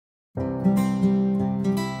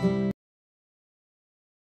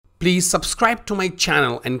Please subscribe to my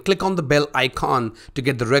channel and click on the bell icon to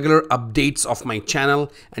get the regular updates of my channel,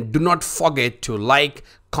 and do not forget to like,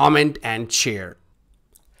 comment and share.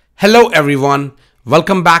 Hello everyone,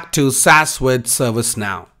 welcome back to SaaS with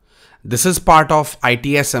ServiceNow. This is part of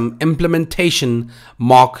ITSM Implementation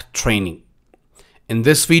Mock Training. In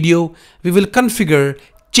this video, we will configure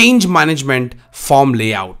change management form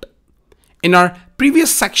layout. In our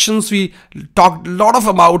previous sections, we talked a lot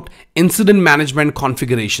about incident management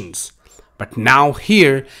configurations. But now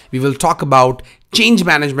here, we will talk about change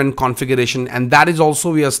management configuration, and that is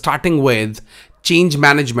also we are starting with change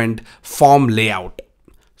management form layout.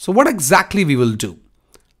 So what exactly we will do?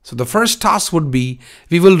 So the first task would be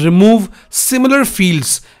we will remove similar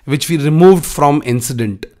fields which we removed from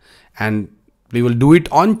incident, and we will do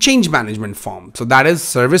it on change management form. So that is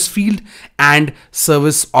service field and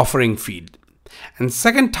service offering field. And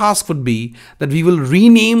second task would be that we will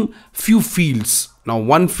rename few fields. Now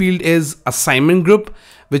one field is assignment group,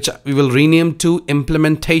 which we will rename to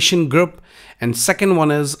implementation group. And second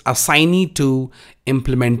one is assignee to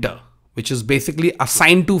implementer, which is basically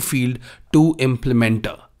assigned to field to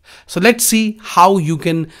implementer. So let's see how you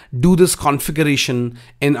can do this configuration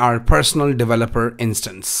in our personal developer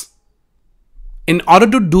instance. In order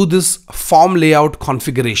to do this form layout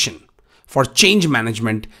configuration for change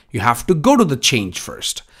management, you have to go to the change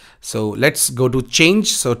first. So let's go to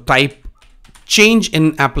change. So type change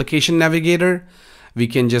in application navigator. We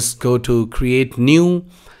can just go to create new.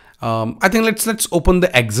 I think let's open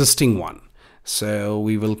the existing one. So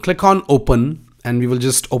we will click on open, and we will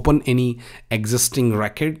just open any existing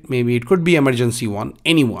record. Maybe it could be emergency one,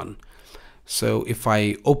 anyone. So if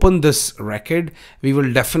I open this record, we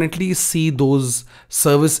will definitely see those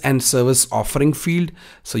service and service offering field.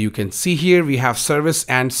 So you can see here we have service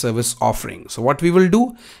and service offering. So what we will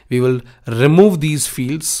do, we will remove these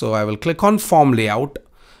fields. So I will click on form layout,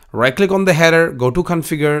 right click on the header, go to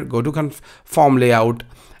configure, go to form layout.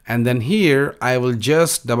 And then here I will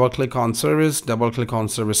just double click on service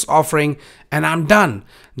offering, and I'm done.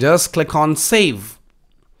 Just click on save.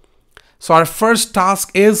 So our first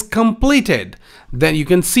task is completed. Then you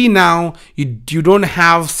can see now you don't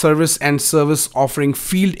have service and service offering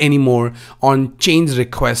field anymore on change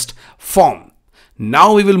request form.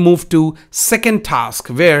 Now we will move to second task,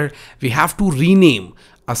 where we have to rename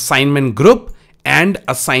assignment group and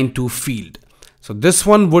assign to field. So this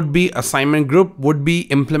one would be assignment group, would be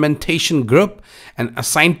implementation group, and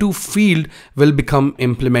assign to field will become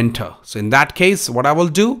implementer. So in that case, what I will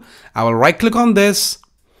do, I will right click on this,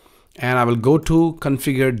 and I will go to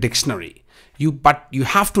configure dictionary. But you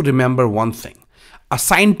have to remember one thing.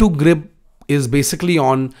 Assigned to group is basically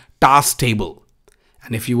on task table.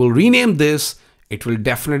 And if you will rename this, it will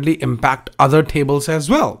definitely impact other tables as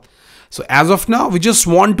well. So as of now, we just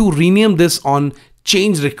want to rename this on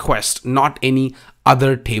change request, not any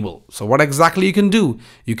other table. So what exactly you can do?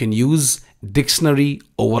 You can use dictionary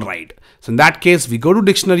override. So in that case, we go to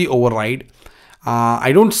dictionary override.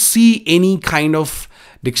 I don't see any kind of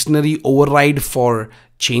dictionary override for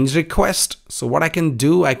change request. So what I can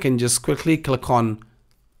do, I can just quickly click on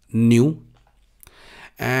new,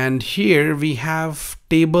 and here we have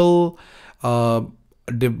table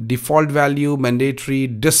default value, mandatory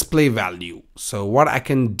display value. So what I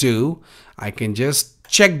can do, I can just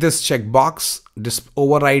check this checkbox,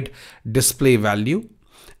 override display value,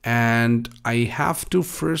 and I have to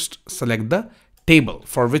first select the table.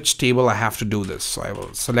 For which table I have to do this? So I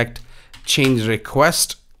will select change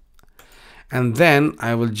request, and then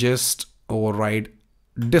I will just override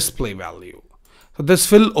display value. So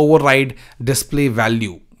this will override display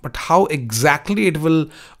value, but how exactly it will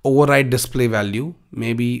override display value?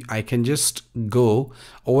 Maybe I can just go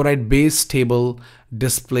override base table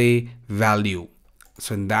display value.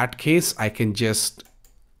 So in that case, I can just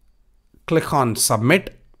click on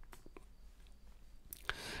submit,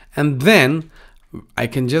 and then I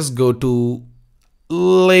can just go to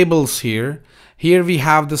labels here. Here we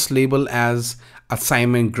have this label as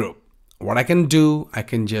assignment group. What I can do, I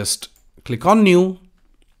can just click on new,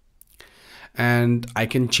 and I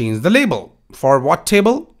can change the label. For what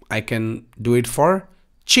table? I can do it for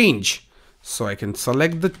change. So I can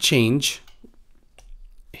select the change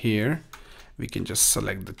here. We can just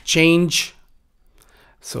select the change.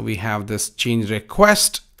 So we have this change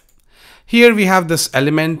request. Here we have this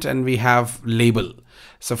element, and we have label.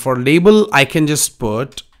 So for label, I can just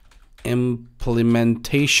put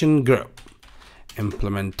implementation group, and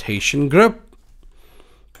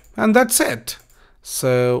that's it.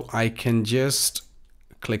 So I can just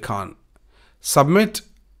click on submit.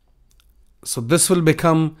 So this will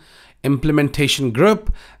become implementation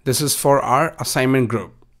group. This is for our assignment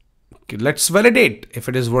group. Okay, let's validate if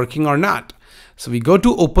it is working or not. So we go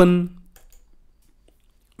to open,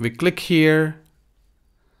 we click here.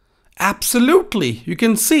 Absolutely, you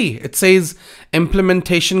can see it says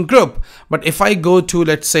implementation group. But if I go to,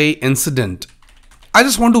 let's say, incident, I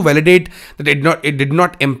just want to validate that it did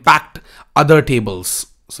not impact other tables.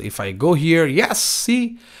 So if I go here, yes,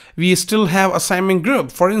 see, we still have assignment group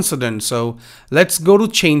for incident. So let's go to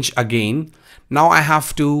change again. Now I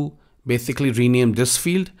have to basically rename this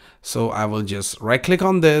field. So I will just right click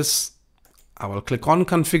on this. I will click on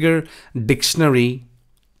configure dictionary.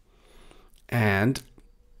 And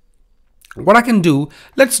what I can do,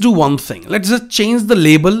 let's do one thing. Let's just change the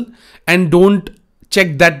label and don't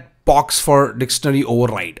check that box for dictionary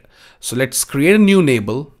override. So let's create a new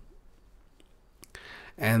label.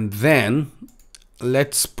 And then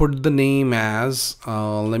let's put the name as,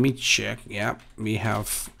 let me check. Yeah, we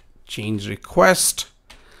have change request.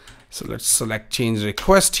 So let's select change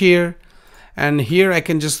request here. And here I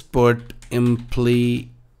can just put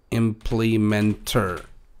implementer.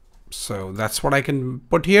 So that's what I can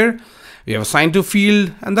put here. We have assigned to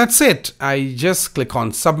field, and that's it. I just click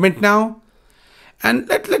on submit now. And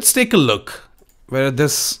let's take a look whether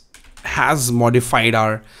this has modified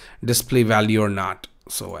our display value or not.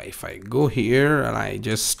 So if I go here and I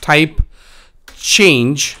just type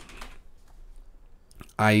change,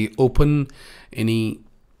 I open any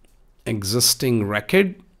existing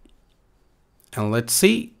record, and let's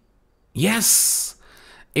see. Yes,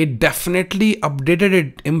 it definitely updated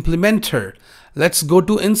it, implementer. Let's go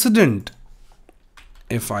to incident.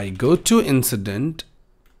 If I go to incident,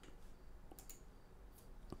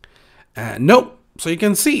 nope. So you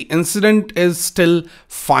can see incident is still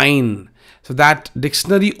fine. So that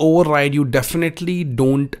dictionary override you definitely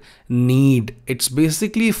don't need. It's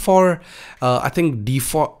basically for I think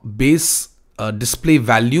default base display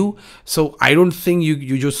value. So I don't think you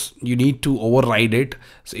need to override it.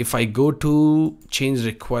 So if I go to change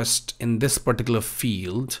request in this particular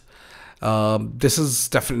field, this is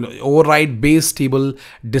definitely override base table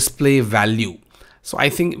display value. So I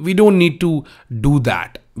think we don't need to do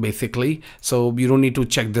that basically. So you don't need to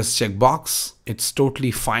check this checkbox. It's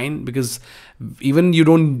totally fine, because even you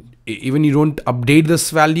don't update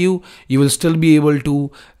this value, you will still be able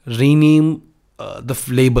to rename the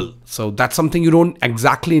label. So that's something you don't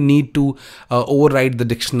exactly need to override the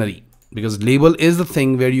dictionary, because label is the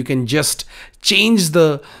thing where you can just change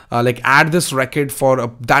the like add this record for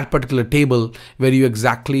that particular table where you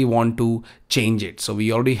exactly want to change it. So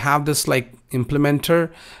we already have this like implementer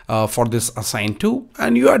for this assign to,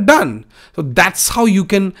 and you are done. So that's how you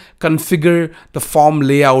can configure the form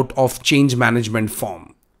layout of change management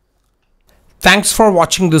form. Thanks for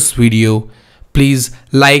watching this video. Please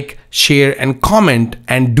like, share and comment,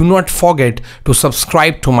 and do not forget to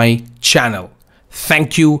subscribe to my channel.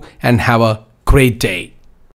 Thank you and have a great day.